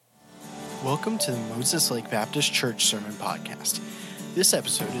Welcome to the Moses Lake Baptist Church Sermon Podcast. This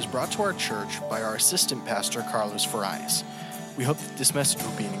episode is brought to our church by our assistant pastor, Carlos Farias. We hope that this message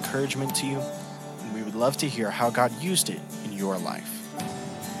will be an encouragement to you, and we would love to hear how God used it in your life.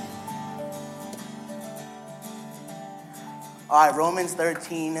 All right, Romans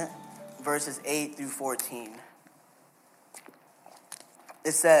 13, verses 8 through 14.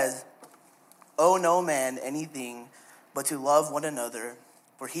 It says, "Owe no man anything but to love one another,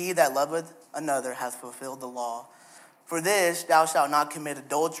 for he that loveth another hath fulfilled the law. For this, thou shalt not commit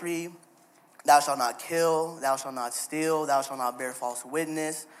adultery, thou shalt not kill, thou shalt not steal, thou shalt not bear false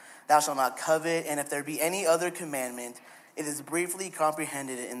witness, thou shalt not covet. And if there be any other commandment, it is briefly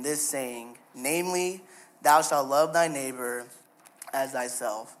comprehended in this saying, namely, thou shalt love thy neighbor as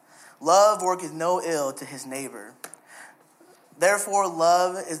thyself. Love worketh no ill to his neighbor. Therefore,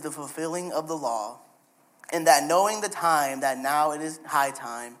 love is the fulfilling of the law, and that knowing the time, that now it is high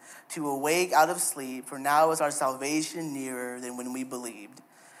time to awake out of sleep, for now is our salvation nearer than when we believed.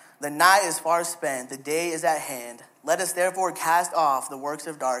 The night is far spent, the day is at hand. Let us therefore cast off the works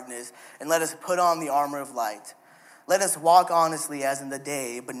of darkness, and let us put on the armor of light. Let us walk honestly as in the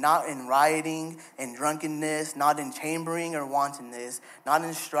day, but not in rioting and drunkenness, not in chambering or wantonness, not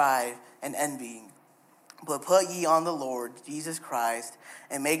in strife and envying. But put ye on the Lord Jesus Christ,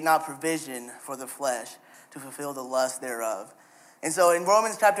 and make not provision for the flesh to fulfill the lust thereof." And so in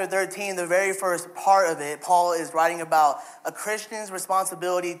Romans chapter 13, the very first part of it, Paul is writing about a Christian's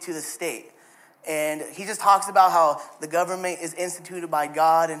responsibility to the state. And he just talks about how the government is instituted by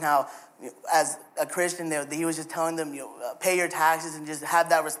God, and how as a Christian, he was just telling them, pay your taxes and just have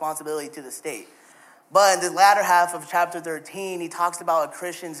that responsibility to the state. But in the latter half of chapter 13, he talks about a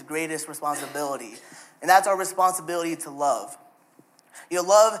Christian's greatest responsibility. And that's our responsibility to love.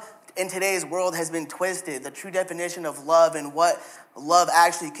 Love in today's world has been twisted, the true definition of love and what love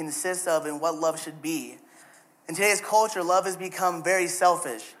actually consists of and what love should be. In today's culture, love has become very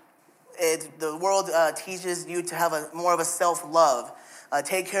selfish. The world teaches you to have more of a self-love.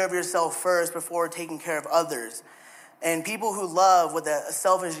 Take care of yourself first before taking care of others. And people who love with a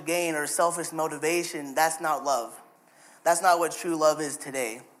selfish gain or selfish motivation, that's not love. That's not what true love is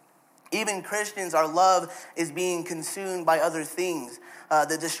today. Even Christians, our love is being consumed by other things.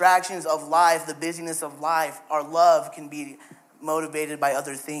 The distractions of life, the busyness of life, our love can be motivated by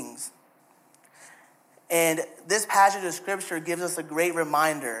other things. And this passage of Scripture gives us a great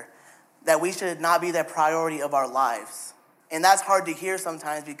reminder that we should not be the priority of our lives. And that's hard to hear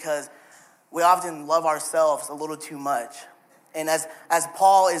sometimes because we often love ourselves a little too much. And as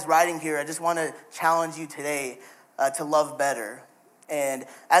Paul is writing here, I just want to challenge you today to love better. And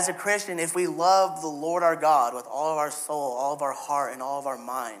as a Christian, if we love the Lord our God with all of our soul, all of our heart, and all of our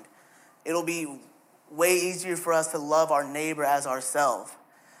mind, it'll be way easier for us to love our neighbor as ourselves.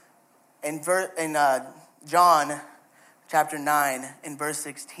 In John chapter 9, in verse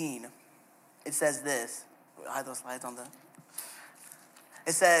 16, it says this. I have those slides on the...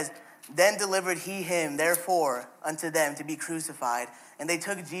 It says, "Then delivered he him, therefore, unto them to be crucified. And they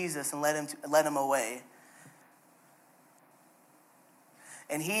took Jesus and led him away.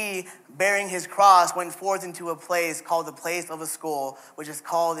 And he, bearing his cross, went forth into a place called the place of a skull, which is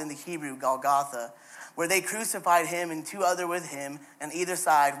called in the Hebrew Golgotha, where they crucified him and two other with him, on either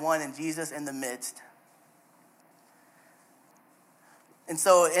side, one and Jesus in the midst." And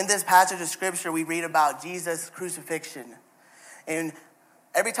so in this passage of Scripture, we read about Jesus' crucifixion. And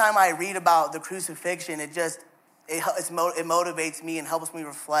every time I read about the crucifixion, it motivates me and helps me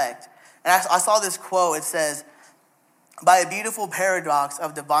reflect. And I saw this quote. It says, "By a beautiful paradox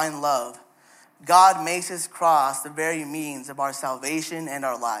of divine love, God makes his cross the very means of our salvation and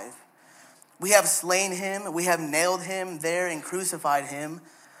our life. We have slain him, we have nailed him there and crucified him,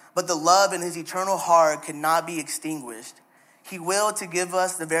 but the love in his eternal heart cannot be extinguished. He willed to give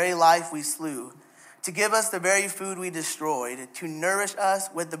us the very life we slew, to give us the very food we destroyed, to nourish us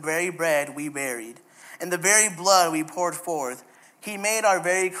with the very bread we buried, and the very blood we poured forth. He made our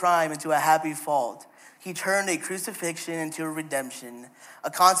very crime into a happy fault. He turned a crucifixion into a redemption, a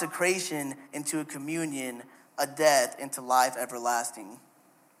consecration into a communion, a death into life everlasting."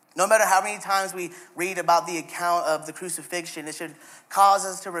 No matter how many times we read about the account of the crucifixion, it should cause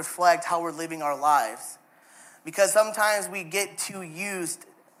us to reflect how we're living our lives. Because sometimes we get used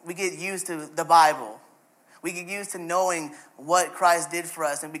to the Bible. We get used to knowing what Christ did for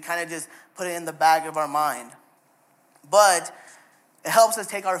us, and we kind of just put it in the back of our mind. But it helps us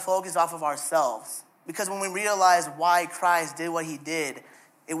take our focus off of ourselves. Because when we realize why Christ did what he did,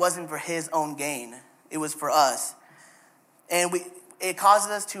 it wasn't for his own gain. It was for us. And it causes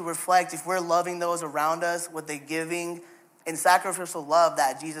us to reflect if we're loving those around us with a giving and sacrificial love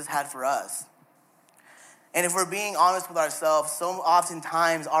that Jesus had for us. And if we're being honest with ourselves, so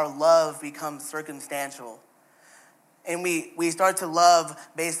oftentimes our love becomes circumstantial. And we start to love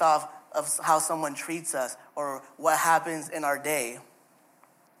based off of how someone treats us or what happens in our day.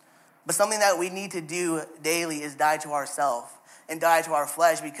 But something that we need to do daily is die to ourselves and die to our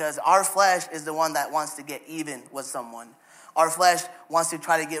flesh, because our flesh is the one that wants to get even with someone. Our flesh wants to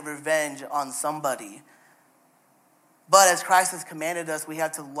try to get revenge on somebody. But as Christ has commanded us, we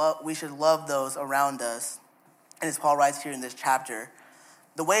should love those around us. And as Paul writes here in this chapter,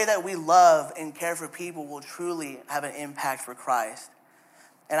 the way that we love and care for people will truly have an impact for Christ.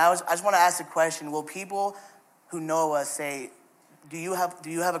 And I just want to ask the question, will people who know us say, do you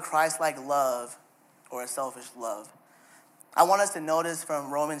have a Christ-like love or a selfish love? I want us to notice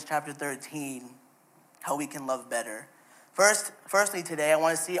from Romans chapter 13 how we can love better. Firstly today, I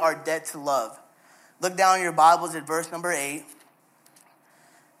want to see our debt to love. Look down in your Bibles at verse number 8.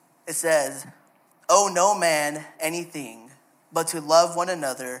 It says, "Owe no man anything but to love one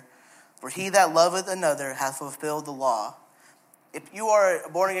another, for he that loveth another hath fulfilled the law." If you are a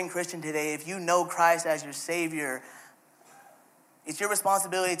born-again Christian today, if you know Christ as your Savior, it's your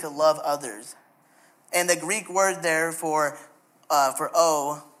responsibility to love others. And the Greek word there for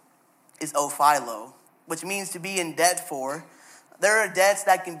owe is ophilo, which means to be in debt for. There are debts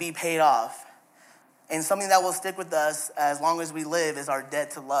that can be paid off. And something that will stick with us as long as we live is our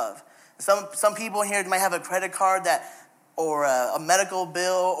debt to love. Some people here might have a credit card or a medical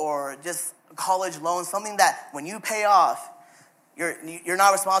bill or just a college loan, something that when you pay off, you're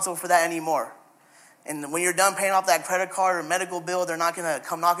not responsible for that anymore. And when you're done paying off that credit card or medical bill, they're not going to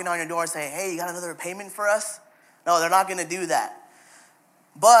come knocking on your door and say, "Hey, you got another payment for us?" No, they're not going to do that.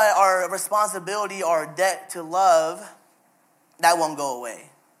 But our responsibility, our debt to love, that won't go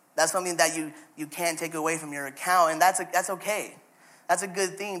away. That's something that you can't take away from your account, and that's okay. That's a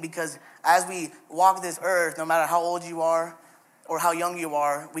good thing, because as we walk this earth, no matter how old you are or how young you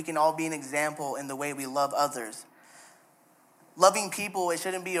are, we can all be an example in the way we love others. Loving people, it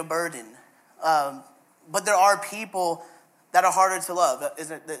shouldn't be a burden. But there are people that are harder to love.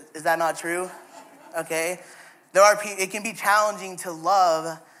 Is that not true? Okay. It can be challenging to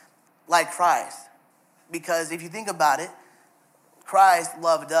love like Christ, because if you think about it, Christ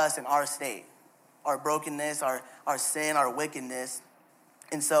loved us in our state, our brokenness, our sin, our wickedness.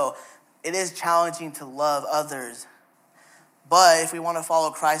 And so it is challenging to love others. But if we want to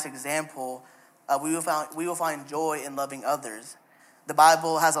follow Christ's example, we will find joy in loving others. The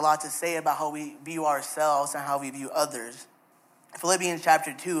Bible has a lot to say about how we view ourselves and how we view others. Philippians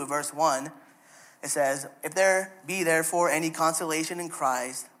chapter 2, verse 1, it says, "If there be therefore any consolation in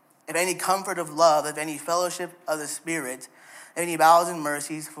Christ, if any comfort of love, if any fellowship of the Spirit, if any bowels and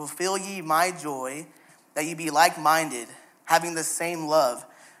mercies, fulfill ye my joy, that ye be like-minded, having the same love,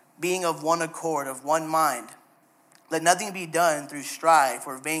 being of one accord, of one mind. Let nothing be done through strife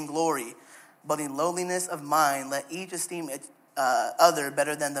or vainglory, but in lowliness of mind, let each esteem other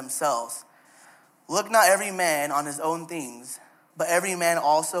better than themselves. Look not every man on his own things, but every man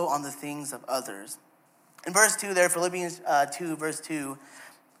also on the things of others." In verse 2 there, Philippians 2, verse 2,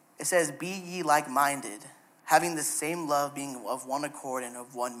 it says, "Be ye like-minded, having the same love, being of one accord and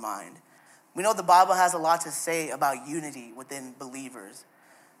of one mind." We know the Bible has a lot to say about unity within believers.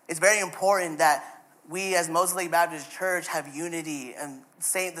 It's very important that we as Moses Lake Baptist Church have unity and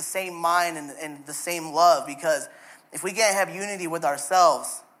the same mind and the same love, because if we can't have unity with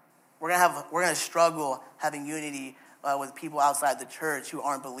ourselves, we're gonna struggle having unity with people outside the church who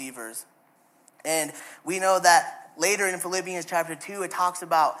aren't believers. And we know that later in Philippians chapter 2, it talks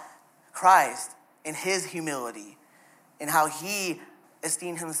about Christ and his humility and how he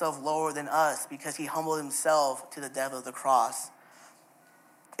esteemed himself lower than us because he humbled himself to the death of the cross.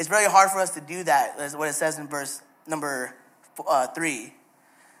 It's very hard for us to do that, is what it says in verse number 3.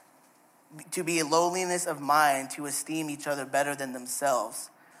 To be in lowliness of mind, to esteem each other better than themselves.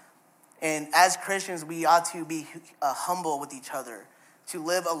 And as Christians, we ought to be humble with each other, to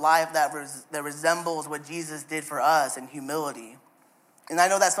live a life that resembles what Jesus did for us in humility. And I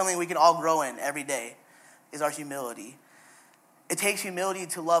know that's something we can all grow in every day, is our humility. It takes humility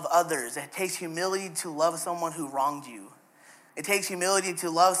to love others. It takes humility to love someone who wronged you. It takes humility to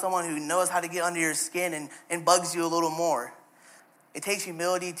love someone who knows how to get under your skin and bugs you a little more. It takes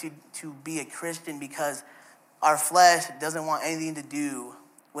humility to be a Christian, because our flesh doesn't want anything to do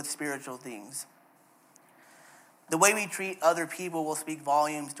with spiritual things. The way we treat other people will speak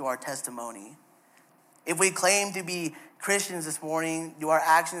volumes to our testimony. If we claim to be Christians this morning, do our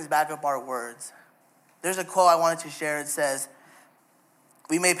actions back up our words? There's a quote I wanted to share. It says,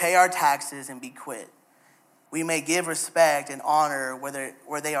 "We may pay our taxes and be quit. We may give respect and honor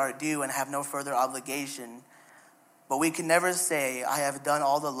where they are due and have no further obligation, but we can never say, I have done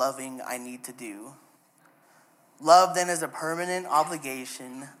all the loving I need to do. Love then is a permanent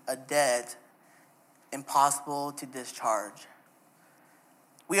obligation, a debt impossible to discharge.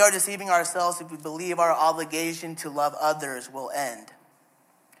 We are deceiving ourselves if we believe our obligation to love others will end.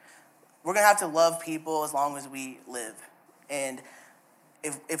 We're going to have to love people as long as we live. And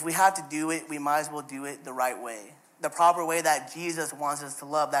if we have to do it, we might as well do it the right way. The proper way that Jesus wants us to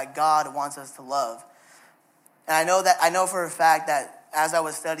love, that God wants us to love. And I know for a fact that as I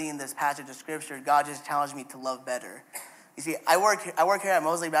was studying this passage of scripture, God just challenged me to love better. You see, I work here at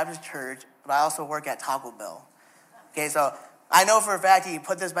Mosley Baptist Church, but I also work at Taco Bell. Okay, so I know for a fact he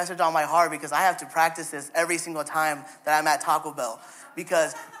put this message on my heart because I have to practice this every single time that I'm at Taco Bell.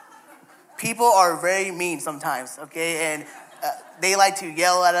 Because people are very mean sometimes, okay? And they like to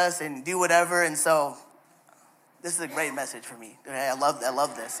yell at us and do whatever. And so this is a great message for me. Okay? I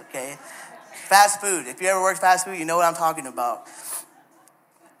love this, okay? Fast food. If you ever worked fast food, you know what I'm talking about.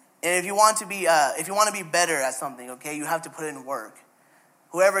 And if you want to be better at something, okay, you have to put in work.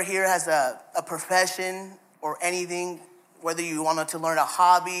 Whoever here has a profession or anything, whether you want to learn a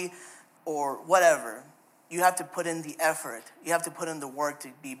hobby or whatever, you have to put in the effort. You have to put in the work to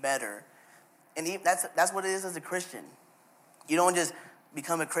be better. And that's what it is as a Christian. You don't just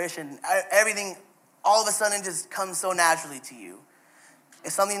become a Christian. Everything all of a sudden just comes so naturally to you.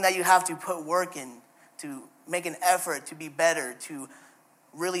 It's something that you have to put work in, to make an effort to be better, to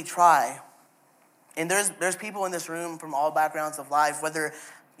really try. And there's people in this room from all backgrounds of life, whether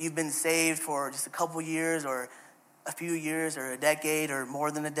you've been saved for just a couple years or a few years or a decade or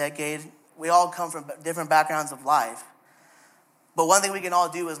more than a decade. We all come from different backgrounds of life. But one thing we can all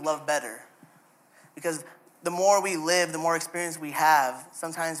do is love better. Because the more we live, the more experience we have,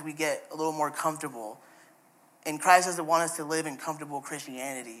 sometimes we get a little more comfortable. And Christ doesn't want us to live in comfortable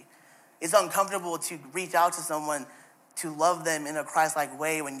Christianity. It's uncomfortable to reach out to someone, to love them in a Christ-like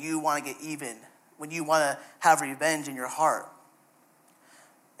way when you want to get even, when you want to have revenge in your heart.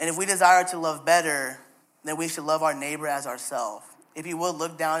 And if we desire to love better, then we should love our neighbor as ourselves. If you would,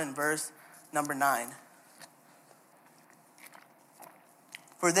 look down in verse number 9.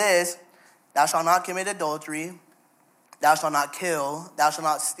 For this, thou shalt not commit adultery, thou shalt not kill, thou shalt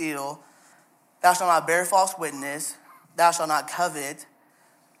not steal, thou shalt not bear false witness, thou shalt not covet.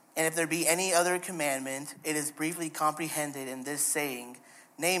 And if there be any other commandment, it is briefly comprehended in this saying,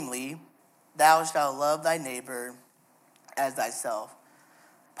 namely, thou shalt love thy neighbor as thyself.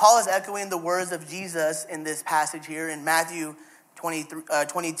 Paul is echoing the words of Jesus in this passage here in Matthew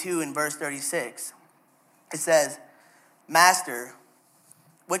 22 and verse 36. It says, Master,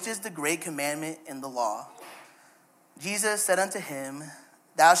 which is the great commandment in the law? Jesus said unto him,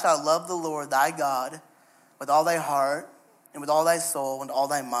 Thou shalt love the Lord thy God with all thy heart, and with all thy soul, and all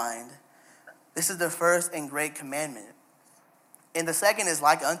thy mind. This is the first and great commandment. And the second is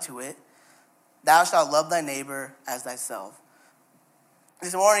like unto it, Thou shalt love thy neighbor as thyself.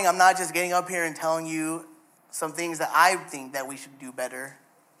 This morning, I'm not just getting up here and telling you some things that I think that we should do better.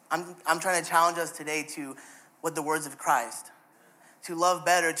 I'm trying to challenge us today to with the words of Christ. To love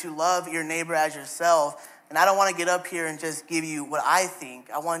better, to love your neighbor as yourself. And I don't want to get up here and just give you what I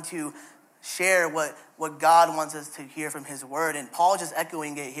think. I want to share what God wants us to hear from his word. And Paul just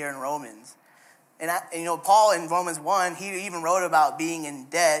echoing it here in Romans. And Paul in Romans 1, he even wrote about being in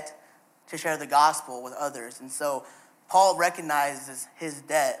debt to share the gospel with others. And so Paul recognizes his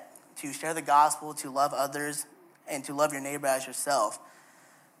debt to share the gospel, to love others, and to love your neighbor as yourself.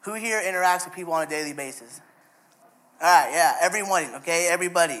 Who here interacts with people on a daily basis? All right, yeah, everyone, okay,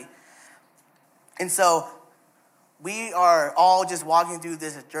 everybody. And so we are all just walking through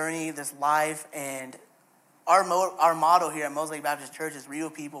this journey, this life, and our motto here at Mosley Baptist Church is real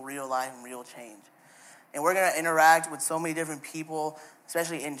people, real life, and real change. And we're going to interact with so many different people,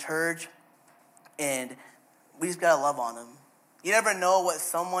 especially in church, and we just got to love on them. You never know what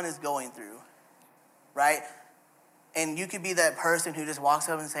someone is going through, right? And you could be that person who just walks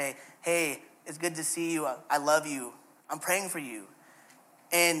up and say, hey, it's good to see you. I love you. I'm praying for you.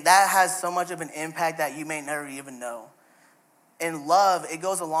 And that has so much of an impact that you may never even know. And love, it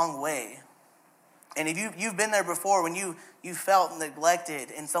goes a long way. And if you've been there before when you felt neglected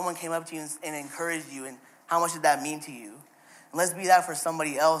and someone came up to you and encouraged you, and how much did that mean to you? And let's be that for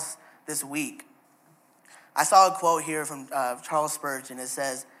somebody else this week. I saw a quote here from Charles Spurgeon. It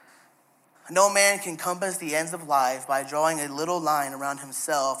says, No man can compass the ends of life by drawing a little line around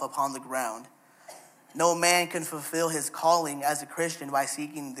himself upon the ground. No man can fulfill his calling as a Christian by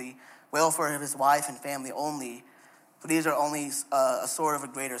seeking the welfare of his wife and family only, for these are only a sort of a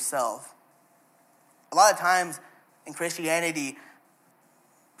greater self. A lot of times in Christianity,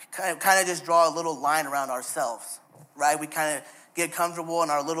 we kind of just draw a little line around ourselves, right? We kind of get comfortable in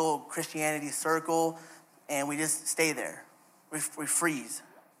our little Christianity circle, and we just stay there. We freeze.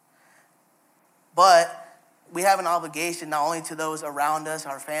 But we have an obligation not only to those around us,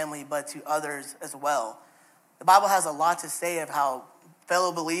 our family, but to others as well. The Bible has a lot to say of how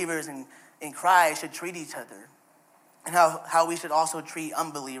fellow believers in Christ should treat each other, and how we should also treat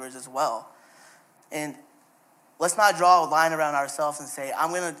unbelievers as well. And let's not draw a line around ourselves and say,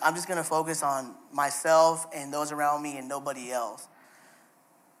 I'm just gonna focus on myself and those around me and nobody else.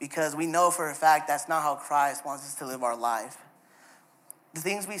 Because we know for a fact that's not how Christ wants us to live our life. The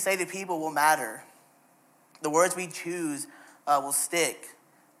things we say to people will matter. The words we choose will stick.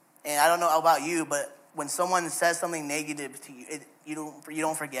 And I don't know about you, but when someone says something negative to you, you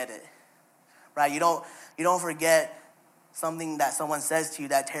don't forget it, right? You don't forget something that someone says to you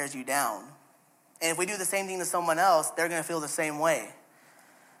that tears you down. And if we do the same thing to someone else, they're going to feel the same way.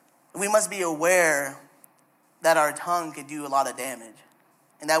 We must be aware that our tongue can do a lot of damage,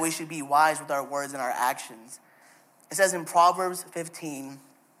 and that we should be wise with our words and our actions. It says in Proverbs 15,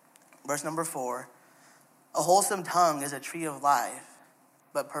 verse number 4, a wholesome tongue is a tree of life,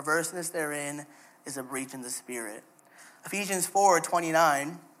 but perverseness therein is a breach in the spirit. Ephesians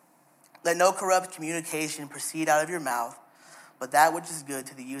 4:29, let no corrupt communication proceed out of your mouth, but that which is good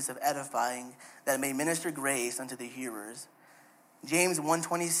to the use of edifying, that it may minister grace unto the hearers. James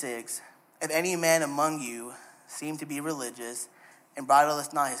 1:26, if any man among you seem to be religious, and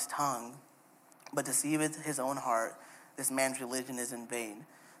bridleth not his tongue, but deceiveth his own heart, this man's religion is in vain.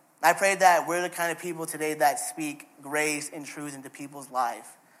 I pray that we're the kind of people today that speak grace and truth into people's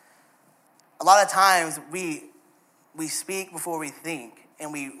life. A lot of times we speak before we think,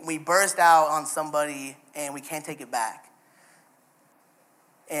 and we burst out on somebody and we can't take it back.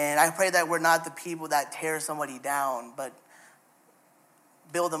 And I pray that we're not the people that tear somebody down, but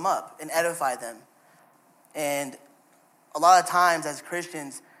build them up and edify them. And a lot of times as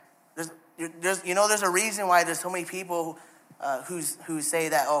Christians, there's a reason why there's so many people who say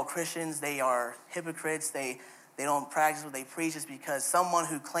that, Christians, they are hypocrites, they don't practice what they preach. Is because someone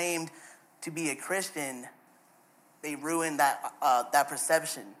who claimed to be a Christian, they ruined that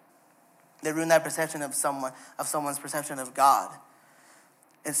perception. They ruined that perception of someone's perception of God.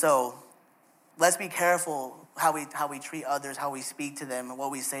 And so let's be careful how we treat others, how we speak to them, and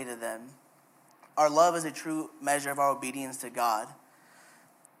what we say to them. Our love is a true measure of our obedience to God.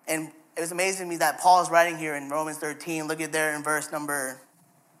 And it was amazing to me that Paul is writing here in Romans 13. Look at there in verse number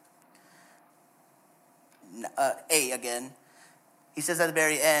 8 again. He says at the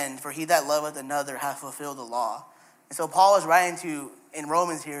very end, for he that loveth another hath fulfilled the law. And so Paul is writing in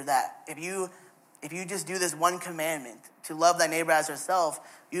Romans here that if you just do this one commandment, to love thy neighbor as yourself,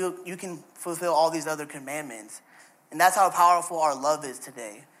 you can fulfill all these other commandments. And that's how powerful our love is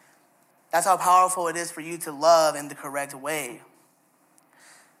today. That's how powerful it is for you to love in the correct way.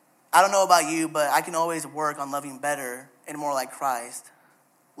 I don't know about you, but I can always work on loving better and more like Christ.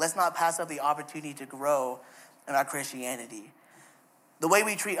 Let's not pass up the opportunity to grow in our Christianity. The way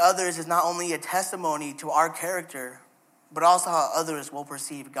we treat others is not only a testimony to our character, but also how others will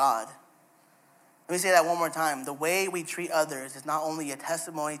perceive God. Let me say that one more time. The way we treat others is not only a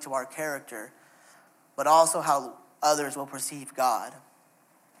testimony to our character, but also how others will perceive God.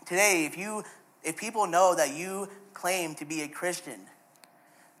 Today, if people know that you claim to be a Christian,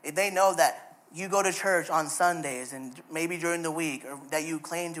 if they know that you go to church on Sundays and maybe during the week, or that you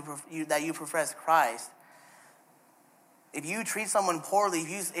claim that you profess Christ, if you treat someone poorly,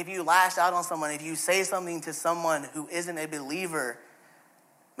 if you lash out on someone, if you say something to someone who isn't a believer,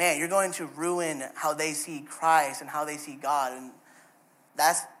 man, you're going to ruin how they see Christ and how they see God, and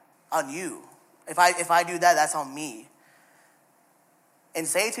that's on you. If I do that, that's on me. And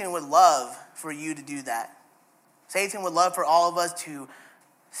Satan would love for you to do that. Satan would love for all of us to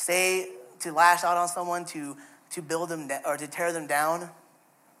lash out on someone, to build them or to tear them down,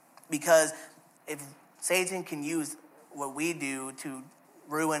 because if Satan can use what we do to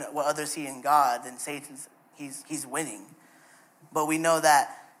ruin what others see in God, then he's winning. But we know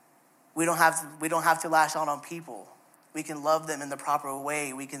that we don't have to lash out on people. We can love them in the proper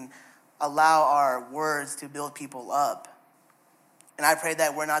way. We can allow our words to build people up. And I pray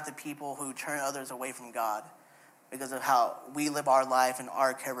that we're not the people who turn others away from God because of how we live our life and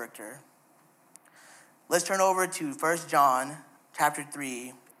our character. Let's turn over to 1 John chapter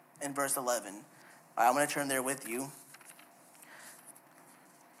 3 and verse 11. All right, I'm going to turn there with you.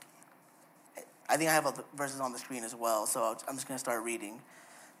 I think I have verses on the screen as well, so I'm just going to start reading.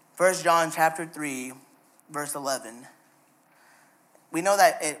 1 John chapter 3, verse 11. we know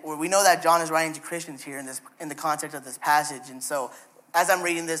that John is writing to Christians here in the context of this passage. And so as I'm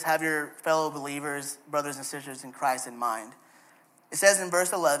reading this, have your fellow believers, brothers and sisters in Christ in mind. It says in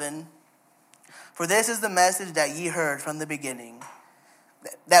verse 11, "For this is the message that ye heard from the beginning,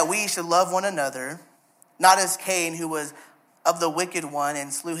 that we should love one another, not as Cain, who was of the wicked one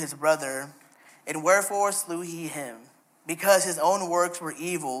and slew his brother. And wherefore slew he him? Because his own works were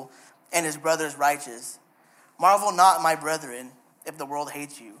evil and his brother's righteous. Marvel not, my brethren, if the world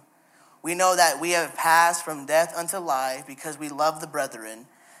hates you. We know that we have passed from death unto life, because we love the brethren.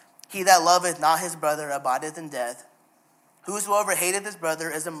 He that loveth not his brother abideth in death. Whosoever hateth his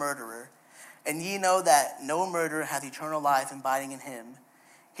brother is a murderer. And ye know that no murderer hath eternal life abiding in him.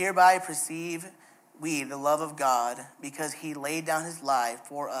 Hereby perceive we the love of God, because he laid down his life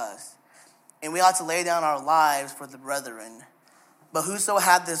for us. And we ought to lay down our lives for the brethren. But whoso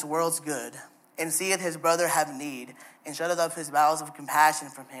hath this world's good, and seeth his brother have need, and shutteth up his bowels of compassion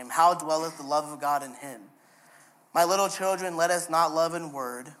from him, how dwelleth the love of God in him? My little children, let us not love in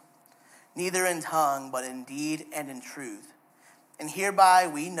word, neither in tongue, but in deed and in truth. And hereby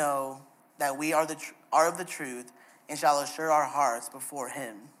we know that we are of the truth, and shall assure our hearts before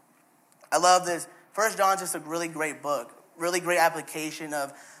him." I love this. 1 John is just a really great book, really great application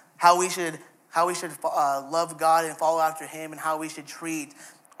of how we should love God and follow after him, and how we should treat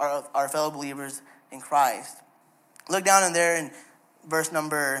our fellow believers in Christ. Look down in there in verse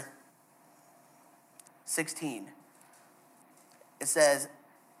number 16. It says,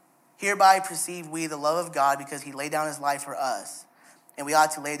 "Hereby perceive we the love of God, because he laid down his life for us, and we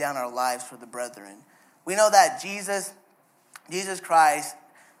ought to lay down our lives for the brethren." We know that Jesus Christ,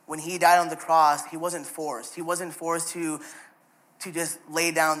 when he died on the cross, he wasn't forced. He wasn't forced to just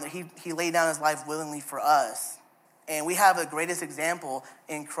lay down. He laid down his life willingly for us. And we have the greatest example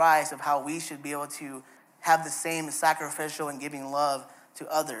in Christ of how we should be able to have the same sacrificial and giving love to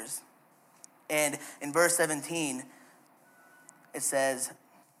others. And in verse 17, it says,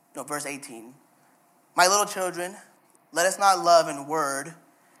 verse 18, "My little children, let us not love in word,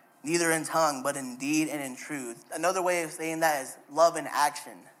 neither in tongue, but in deed and in truth." Another way of saying that is love in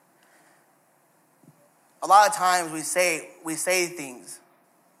action. A lot of times we say things,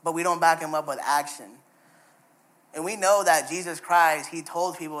 but we don't back them up with action. And we know that Jesus Christ, he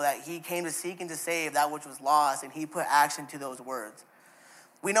told people that he came to seek and to save that which was lost, and he put action to those words.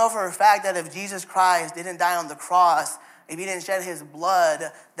 We know for a fact that if Jesus Christ didn't die on the cross, if he didn't shed his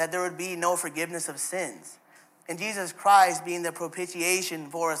blood, that there would be no forgiveness of sins. And Jesus Christ, being the propitiation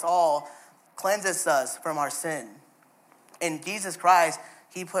for us all, cleanses us from our sin. And Jesus Christ,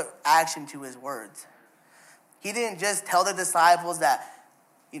 he put action to his words. He didn't just tell the disciples that,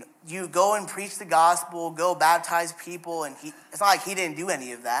 you go and preach the gospel, go baptize people, and it's not like he didn't do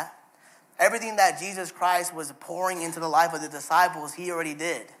any of that. Everything that Jesus Christ was pouring into the life of the disciples, he already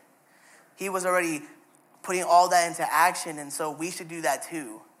did. He was already putting all that into action, and so we should do that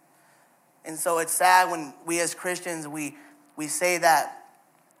too. And so it's sad when we as Christians, we say that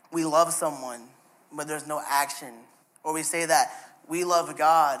we love someone, but there's no action. Or we say that we love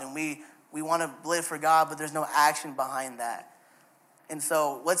God and we want to live for God, but there's no action behind that. And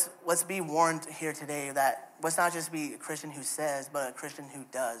so let's be warned here today that let's not just be a Christian who says, but a Christian who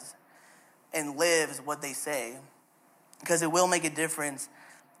does and lives what they say, because it will make a difference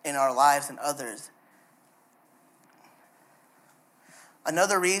in our lives and others.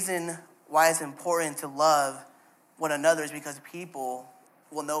 Another reason why it's important to love one another is because people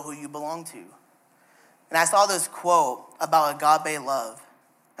will know who you belong to. And I saw this quote about agape love,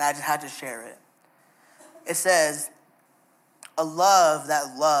 and I just had to share it. It says, "A love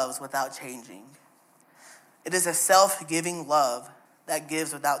that loves without changing. It is a self-giving love that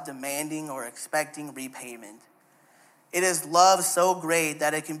gives without demanding or expecting repayment. It is love so great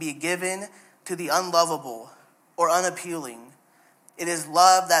that it can be given to the unlovable or unappealing. It is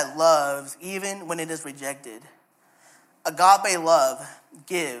love that loves even when it is rejected. Agape love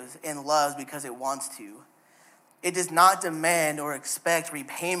gives and loves because it wants to. It does not demand or expect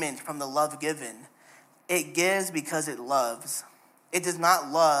repayment from the love given. It gives because it loves. It does not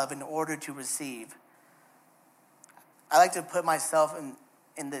love in order to receive." I like to put myself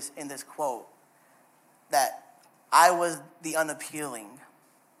in this quote, that I was the unappealing,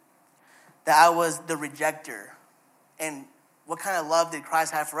 that I was the rejecter. And what kind of love did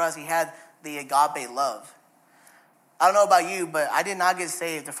Christ have for us? He had the agape love. I don't know about you, but I did not get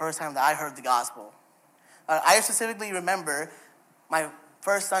saved the first time that I heard the gospel. I specifically remember my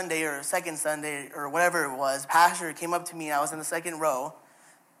first Sunday or second Sunday or whatever it was, pastor came up to me and I was in the second row.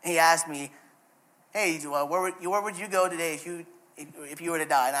 And he asked me, "Hey, where would you go today if you were to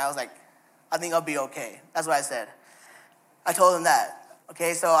die?" And I was like, "I think I'll be okay." That's what I said. I told him that.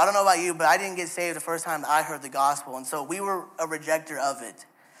 Okay, so I don't know about you, but I didn't get saved the first time that I heard the gospel. And so we were a rejecter of it.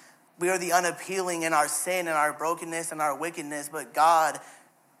 We were the unappealing in our sin and our brokenness and our wickedness. But God,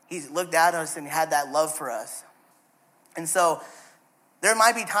 he looked at us and had that love for us. And so there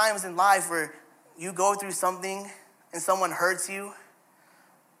might be times in life where you go through something and someone hurts you.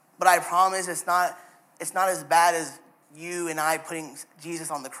 But I promise it's not as bad as you and I putting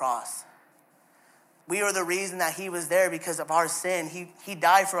Jesus on the cross. We are the reason that he was there because of our sin. He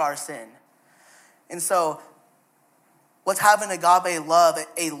died for our sin. And so let's have an agape love,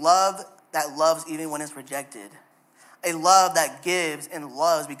 a love that loves even when it's rejected. A love that gives and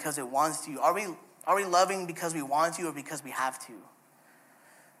loves because it wants to. Are we loving because we want to or because we have to?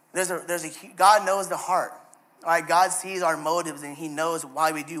 God knows the heart. All right, God sees our motives and he knows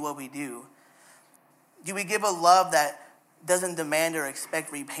why we do what we do. Do we give a love that doesn't demand or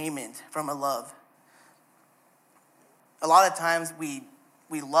expect repayment from a love? A lot of times we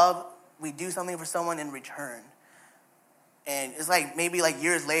do something for someone in return. And it's like maybe like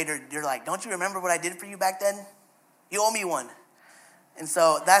years later, you're like, don't you remember what I did for you back then? You owe me one. And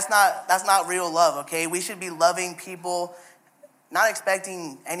so that's not real love, okay? We should be loving people, not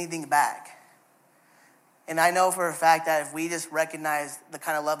expecting anything back. And I know for a fact that if we just recognize the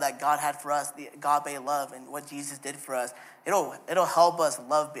kind of love that God had for us, the agape love and what Jesus did for us, it'll help us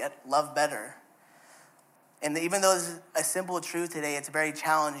love better. And even though this is a simple truth today, it's very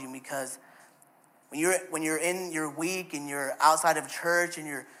challenging because when you're in your week and you're outside of church and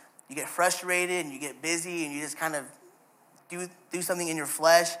you get frustrated and you get busy and you just kind of do something in your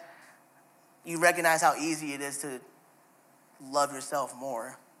flesh, you recognize how easy it is to love yourself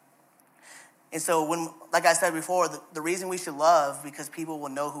more. And so like I said before, the reason we should love because people will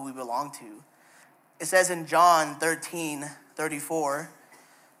know who we belong to. It says in John 13:34,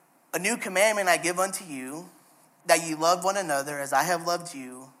 a new commandment I give unto you, that ye love one another as I have loved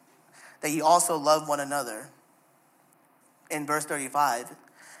you, that ye also love one another. In verse 35,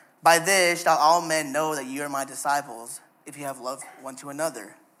 by this shall all men know that ye are my disciples, if you have loved one to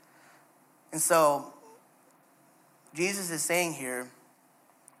another. And so Jesus is saying here,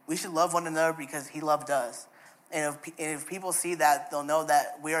 we should love one another because he loved us. And if people see that, they'll know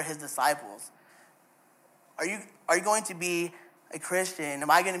that we are his disciples. Are you going to be a Christian?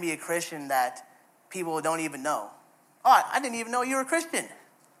 Am I going to be a Christian that people don't even know? Oh, I didn't even know you were a Christian.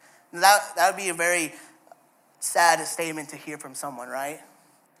 That would be a very sad statement to hear from someone, right?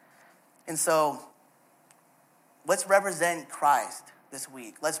 And so let's represent Christ this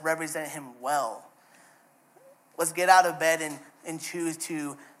week. Let's represent him well. Let's get out of bed and choose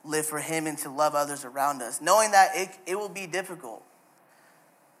to live for him and to love others around us, knowing that it will be difficult.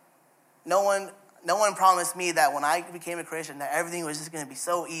 No one promised me that when I became a Christian that everything was just going to be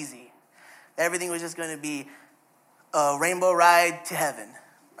so easy. That everything was just going to be a rainbow ride to heaven,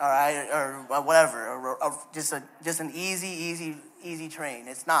 all right, or whatever, or just an easy train.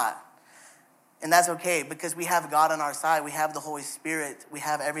 It's not. And that's okay because we have God on our side. We have the Holy Spirit. We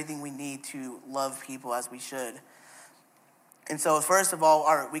have everything we need to love people as we should. And so first of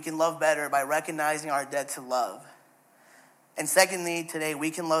all, we can love better by recognizing our debt to love. And secondly, today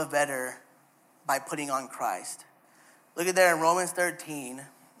we can love better by putting on Christ. Look at there in Romans 13,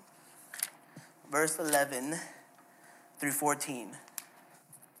 verse 11 through 14.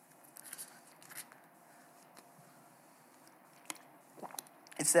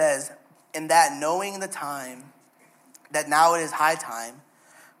 It says, "In that knowing the time, that now it is high time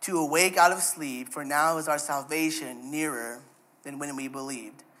to awake out of sleep, for now is our salvation nearer than when we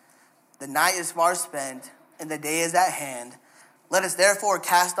believed. The night is far spent, and the day is at hand. Let us therefore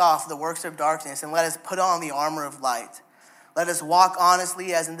cast off the works of darkness, and let us put on the armor of light. Let us walk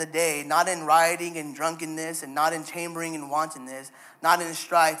honestly as in the day, not in rioting and drunkenness, and not in chambering and wantonness, not in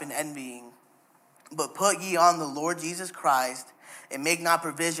strife and envying. But put ye on the Lord Jesus Christ, and make not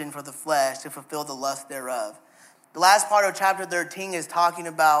provision for the flesh to fulfill the lust thereof." The last part of chapter 13 is talking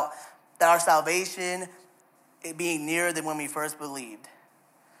about that our salvation it being nearer than when we first believed.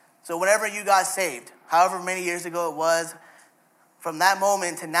 So whenever you got saved, however many years ago it was, from that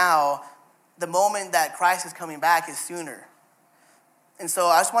moment to now, the moment that Christ is coming back is sooner. And so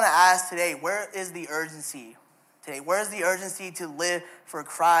I just want to ask today, where is the urgency today? Where is the urgency to live for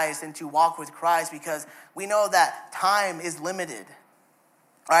Christ and to walk with Christ? Because we know that time is limited.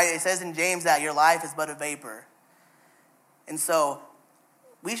 Right? It says in James that your life is but a vapor. And so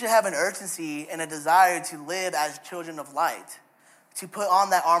we should have an urgency and a desire to live as children of light, to put on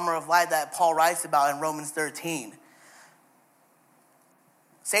that armor of light that Paul writes about in Romans 13.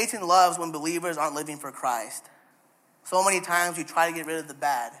 Satan loves when believers aren't living for Christ. So many times we try to get rid of the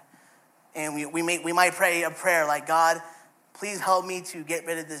bad. And we might pray a prayer like, God, Please help me to get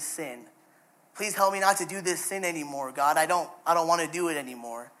rid of this sin. Please help me not to do this sin anymore, God. I don't want to do it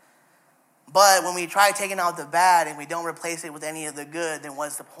anymore. But when we try taking out the bad and we don't replace it with any of the good, then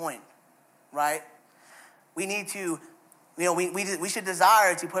what's the point, right? We need to, we should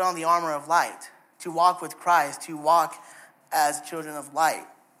desire to put on the armor of light, to walk with Christ, to walk as children of light,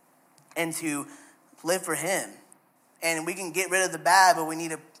 and to live for him. And we can get rid of the bad, but we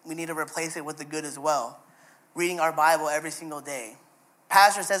need to replace it with the good as well. Reading our Bible every single day.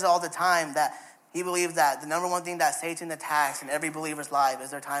 Pastor says it all the time that he believes that the number one thing that Satan attacks in every believer's life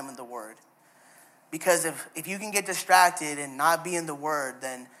is their time in the Word. Because if you can get distracted and not be in the Word,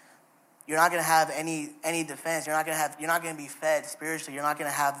 then you're not going to have any defense. You're not going to be fed spiritually. You're not going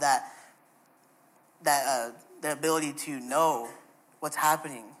to have the ability to know what's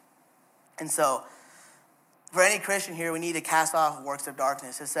happening. And so, for any Christian here, we need to cast off works of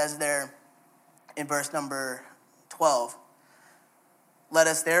darkness. It says there in verse number 12, let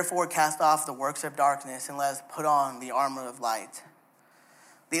us therefore cast off the works of darkness and let us put on the armor of light.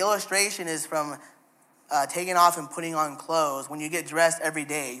 The illustration is from taking off and putting on clothes. When you get dressed every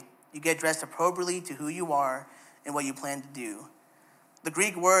day, you get dressed appropriately to who you are and what you plan to do. The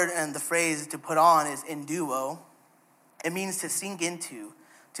Greek word and the phrase to put on is enduo. It means to sink into,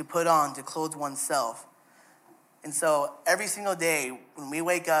 to put on, to clothe oneself. And so every single day when we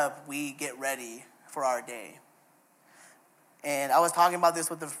wake up, we get ready for our day. And I was talking about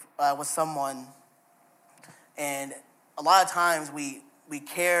this with someone, and a lot of times we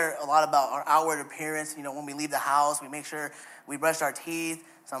care a lot about our outward appearance. When we leave the house, we make sure we brush our teeth,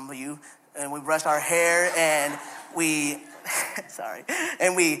 some of you, and we brush our hair, and we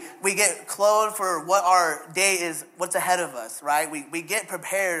get clothed for what our day is, what's ahead of us, right? We get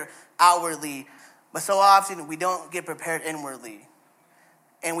prepared outwardly, but so often we don't get prepared inwardly.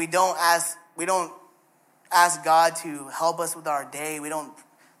 And we don't ask God to help us with our day. We don't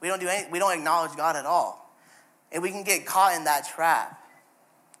acknowledge God at all. And we can get caught in that trap.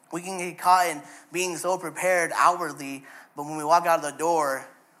 We can get caught in being so prepared outwardly, but when we walk out of the door,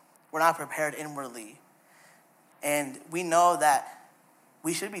 we're not prepared inwardly. And we know that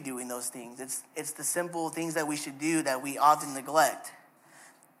we should be doing those things. It's the simple things that we should do that we often neglect.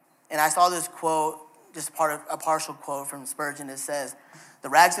 And I saw this quote, just a partial quote from Spurgeon. It says, the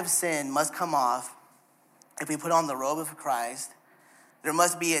rags of sin must come off if we put on the robe of Christ. There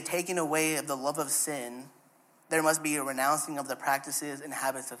must be a taking away of the love of sin. There must be a renouncing of the practices and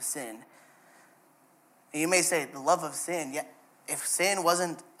habits of sin. And you may say, the love of sin, yeah, if sin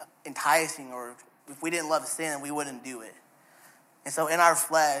wasn't enticing, or if we didn't love sin, we wouldn't do it. And so in our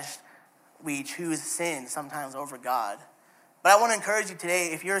flesh, we choose sin sometimes over God. But I want to encourage you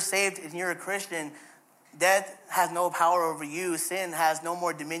today, if you're saved and you're a Christian, death has no power over you. Sin has no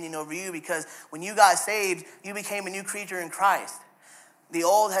more dominion over you, because when you got saved, you became a new creature in Christ. The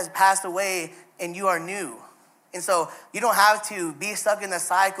old has passed away and you are new. And so you don't have to be stuck in the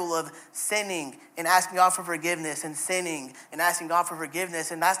cycle of sinning and asking God for forgiveness and sinning and asking God for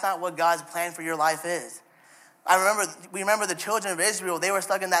forgiveness. And that's not what God's plan for your life is. We remember the children of Israel, they were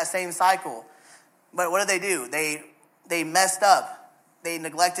stuck in that same cycle. But what did they do? They messed up. They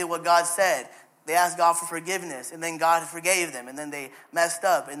neglected what God said. They asked God for forgiveness, and then God forgave them. And then they messed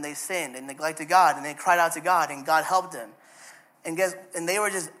up, and they sinned and neglected God, and they cried out to God, and God helped them. And they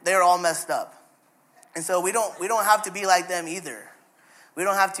were all messed up. And so we don't have to be like them either. We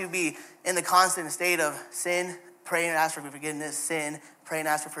don't have to be in the constant state of sin, pray and ask for forgiveness, sin, pray and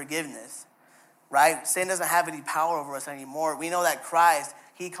ask for forgiveness. Right? Sin doesn't have any power over us anymore. We know that Christ,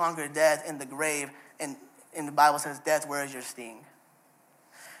 he conquered death and the grave, and the Bible says, death, where is your sting?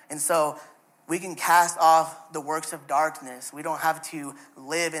 And so we can cast off the works of darkness. We don't have to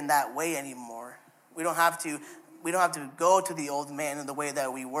live in that way anymore. We don't have to go to the old man in the way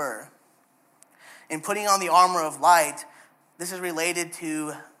that we were. In putting on the armor of light, this is related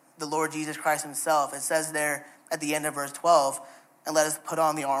to the Lord Jesus Christ himself. It says there at the end of verse 12, and let us put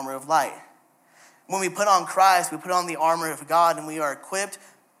on the armor of light. When we put on Christ, we put on the armor of God, and we are equipped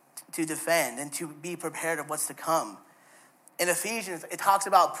to defend and to be prepared of what's to come. In Ephesians, it talks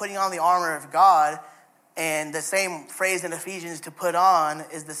about putting on the armor of God, and the same phrase in Ephesians, to put on,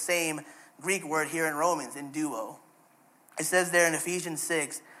 is the same Greek word here in Romans, enduo. It says there in Ephesians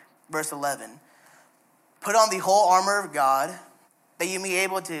 6, verse 11, put on the whole armor of God, that you may be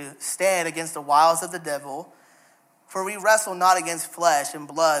able to stand against the wiles of the devil. For we wrestle not against flesh and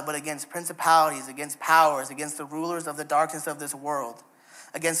blood, but against principalities, against powers, against the rulers of the darkness of this world,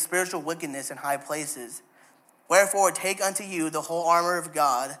 against spiritual wickedness in high places. Wherefore take unto you the whole armor of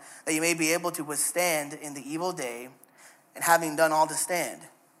God, that you may be able to withstand in the evil day, and having done all to stand.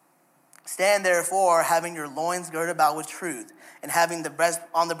 Stand therefore, having your loins girded about with truth, and having the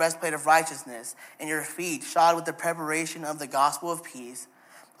breastplate of righteousness, and your feet shod with the preparation of the gospel of peace.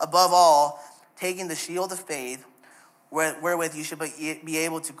 Above all, taking the shield of faith, wherewith you should be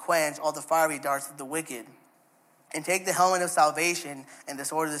able to quench all the fiery darts of the wicked. And take the helmet of salvation and the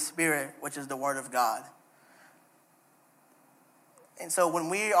sword of the Spirit, which is the word of God. And so when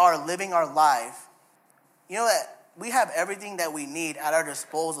we are living our life, you know that we have everything that we need at our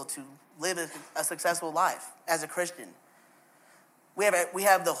disposal to live a successful life as a Christian. We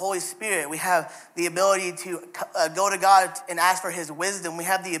have the Holy Spirit. We have the ability to go to God and ask for his wisdom. We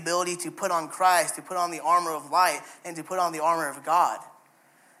have the ability to put on Christ, to put on the armor of light, and to put on the armor of God.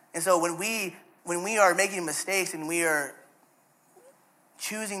 And so when we are making mistakes and we are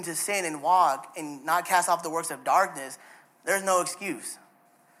choosing to sin and walk and not cast off the works of darkness, there's no excuse,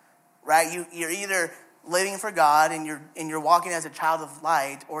 right? You're either living for God and you're walking as a child of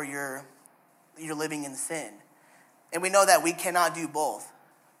light, or you're living in sin. And we know that we cannot do both.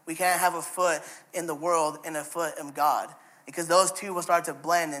 We can't have a foot in the world and a foot in God, because those two will start to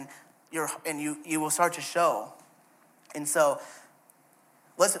blend and you will start to show. And so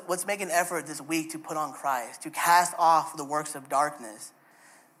let's make an effort this week to put on Christ, to cast off the works of darkness.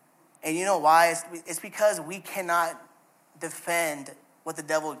 And you know why? It's because we cannot defend what the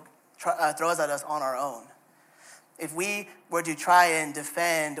devil throws at us on our own. If we were to try and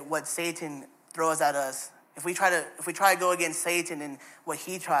defend what Satan throws at us, if we try to go against Satan and what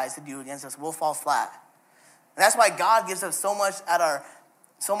he tries to do against us, we'll fall flat. And that's why God gives us so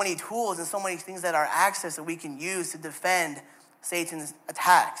many tools and so many things at our access that we can use to defend Satan's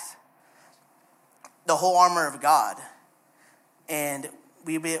attacks. The whole armor of God. And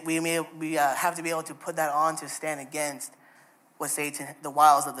we have to be able to put that on to stand against what the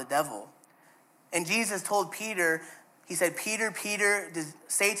wiles of the devil. And Jesus told Peter, he said, Peter,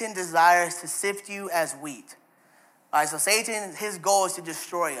 Satan desires to sift you as wheat. All right, so Satan, his goal is to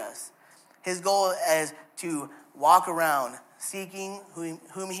destroy us. His goal is to walk around seeking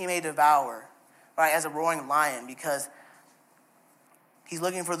whom he may devour, right, as a roaring lion, because he's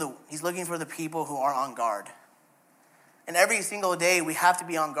looking for the people who are on guard. And every single day we have to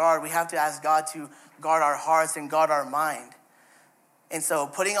be on guard. We have to ask God to guard our hearts and guard our mind. And so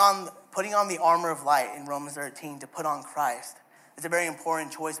putting on the armor of light in Romans 13 to put on Christ is a very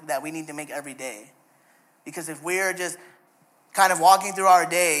important choice that we need to make every day. Because if we're just kind of walking through our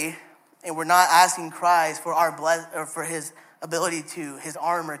day and we're not asking Christ for for his ability his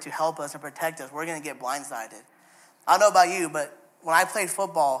armor to help us and protect us, we're going to get blindsided. I don't know about you, but when I played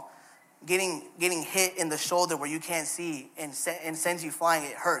football, getting hit in the shoulder where you can't see and sends you flying,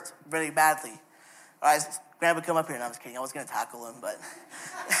 it hurts really badly. All right, Grant would come up here, and I was kidding. I was going to tackle him, but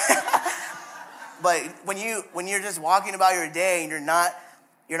but when you're just walking about your day and you're not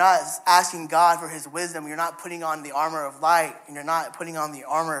asking God for his wisdom, you're not putting on the armor of light, and you're not putting on the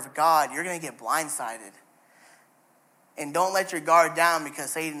armor of God, you're going to get blindsided. And don't let your guard down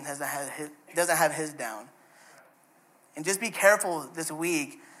because Satan doesn't have his down. And just be careful this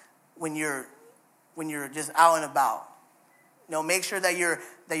week when you're just out and about. Make sure that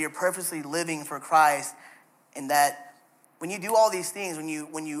you're purposely living for Christ, and that when you do all these things,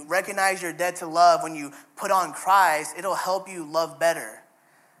 when you recognize your debt to love, when you put on Christ, it'll help you love better.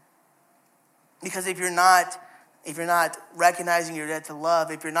 Because if you're not recognizing your debt to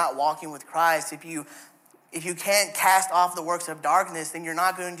love, if you're not walking with Christ, if you can't cast off the works of darkness, then you're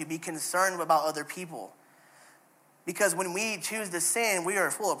not going to be concerned about other people. Because when we choose to sin, we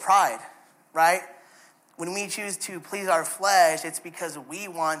are full of pride, right? When we choose to please our flesh, it's because we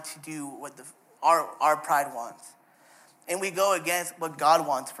want to do what our pride wants. And we go against what God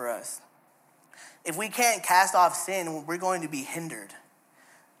wants for us. If we can't cast off sin, we're going to be hindered.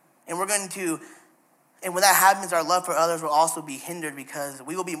 And when that happens, our love for others will also be hindered, because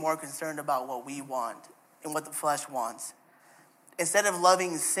we will be more concerned about what we want and what the flesh wants. Instead of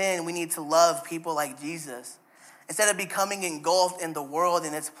loving sin, we need to love people like Jesus. Instead of becoming engulfed in the world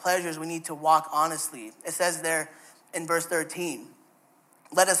and its pleasures, we need to walk honestly. It says there in verse 13,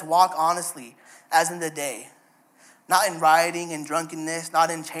 let us walk honestly as in the day, not in rioting and drunkenness, not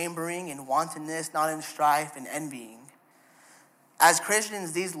in chambering and wantonness, not in strife and envying. As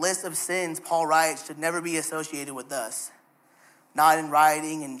Christians, these lists of sins, Paul writes, should never be associated with us. Not in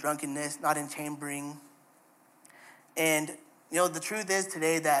rioting and drunkenness, not in chambering. And the truth is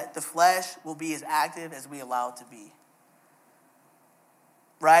today that the flesh will be as active as we allow it to be.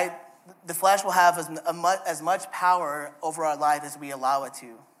 Right? The flesh will have as much power over our life as we allow it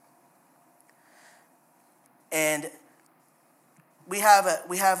to. And we have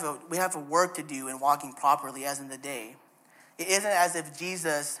a work to do in walking properly as in the day. It isn't as if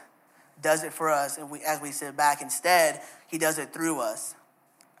Jesus does it for us and as we sit back. Instead, he does it through us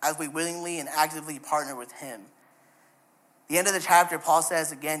as we willingly and actively partner with him. The end of the chapter, Paul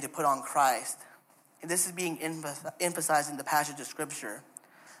says again to put on Christ. And this is being emphasized in the passage of Scripture.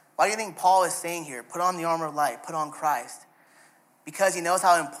 Why do you think Paul is saying here, put on the armor of light, put on Christ? Because he knows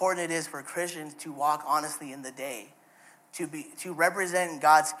how important it is for Christians to walk honestly in the day, to represent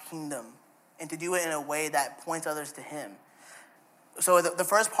God's kingdom, and to do it in a way that points others to him. So the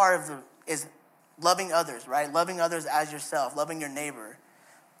first part is loving others, right? Loving others as yourself, loving your neighbor.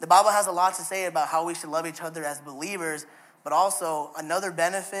 The Bible has a lot to say about how we should love each other as believers, but also another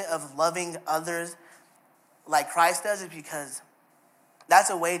benefit of loving others like Christ does is because that's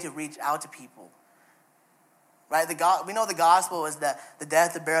a way to reach out to people, right? We know the gospel is the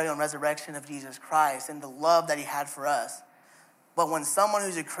death, the burial, and resurrection of Jesus Christ and the love that he had for us. But when someone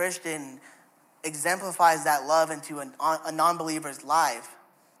who's a Christian exemplifies that love into a non-believer's life,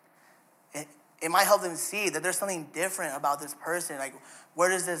 it might help them see that there's something different about this person. Like, where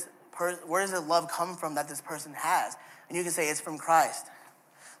does the love come from that this person has? And you can say, it's from Christ.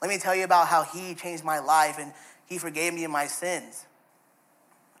 Let me tell you about how he changed my life and he forgave me of my sins.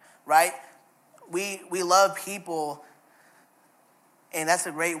 Right? We love people, and that's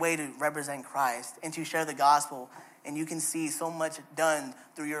a great way to represent Christ and to share the gospel. And you can see so much done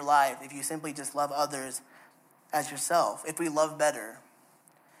through your life if you simply just love others as yourself, if we love better.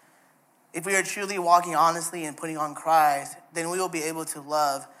 If we are truly walking honestly and putting on Christ, then we will be able to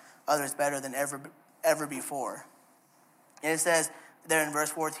love others better than ever before. And it says there in verse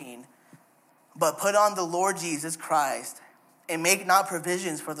 14, but put on the Lord Jesus Christ and make not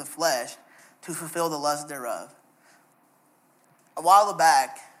provisions for the flesh to fulfill the lust thereof. A while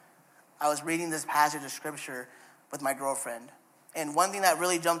back, I was reading this passage of Scripture with my girlfriend. And one thing that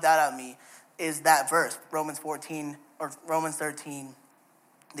really jumped out at me is that verse, Romans 13,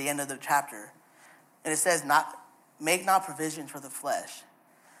 the end of the chapter. And it says, make not provisions for the flesh.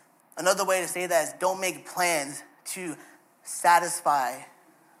 Another way to say that is don't make plans to satisfy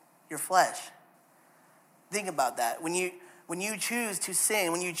your flesh. Think about that. When you choose to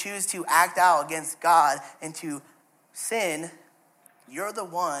sin, when you choose to act out against God and to sin,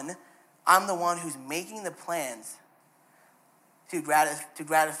 I'm the one who's making the plans to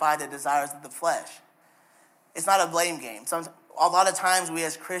gratify the desires of the flesh. It's not a blame game. A lot of times we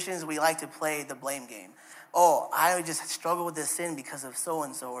as Christians, we like to play the blame game. Oh, I just struggle with this sin because of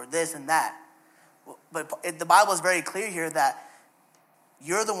so-and-so or this and that. But the Bible is very clear here that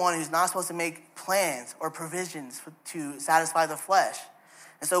you're the one who's not supposed to make plans or provisions to satisfy the flesh.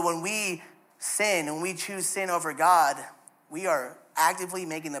 And so when we sin and we choose sin over God, we are actively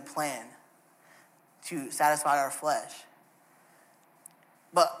making a plan to satisfy our flesh.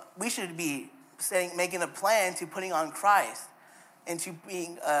 But we should be making a plan to putting on Christ and to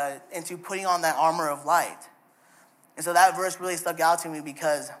putting on that armor of light. And so that verse really stuck out to me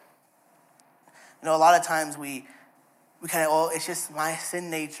because, a lot of times we kind of, it's just my sin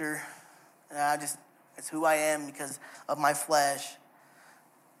nature. It's who I am because of my flesh.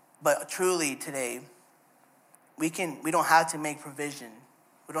 But truly today, we don't have to make provision.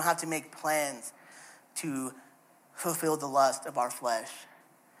 We don't have to make plans to fulfill the lust of our flesh.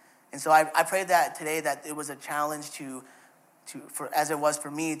 And so I pray that today that it was a challenge as it was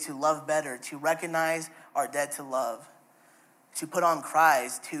for me, to love better, to recognize our debt to love, to put on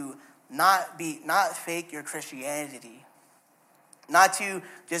Christ, to not fake your Christianity, not to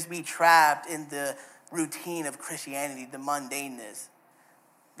just be trapped in the routine of Christianity, the mundaneness.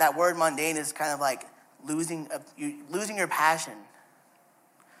 That word mundane is kind of like losing your passion.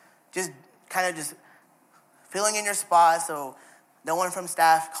 Just filling in your spot so no one from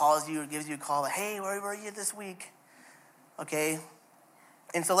staff calls you or gives you a call like, hey, where were you this week? Okay?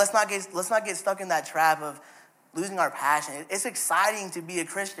 And so let's not get stuck in that trap of losing our passion. It's exciting to be a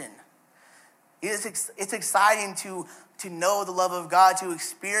Christian. It's exciting to know the love of God, to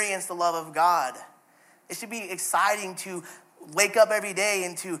experience the love of God. It should be exciting to wake up every day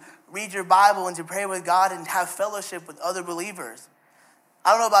and to read your Bible and to pray with God and have fellowship with other believers.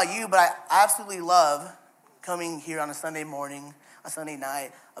 I don't know about you, but I absolutely love coming here on a Sunday morning, a Sunday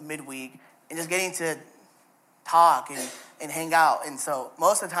night, a midweek, and just getting to talk and hang out. And so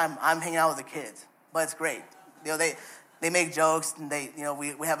most of the time I'm hanging out with the kids, but it's great. They make jokes and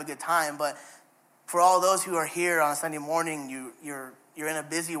we have a good time. But for all those who are here on a Sunday morning, you're in a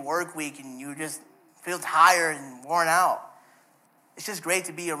busy work week and you just feel tired and worn out. It's just great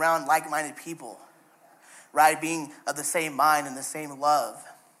to be around like-minded people, right? Being of the same mind and the same love.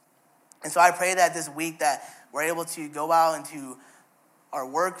 And so I pray that this week that we're able to go out into our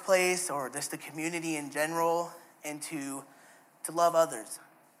workplace or just the community in general and to love others.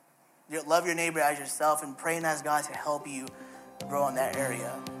 love your neighbor as yourself, and pray and ask God to help you grow in that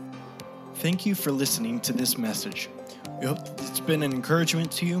area. Thank you for listening to this message. We hope it's been an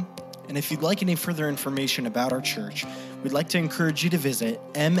encouragement to you. And if you'd like any further information about our church, we'd like to encourage you to visit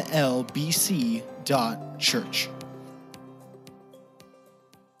mlbc.church.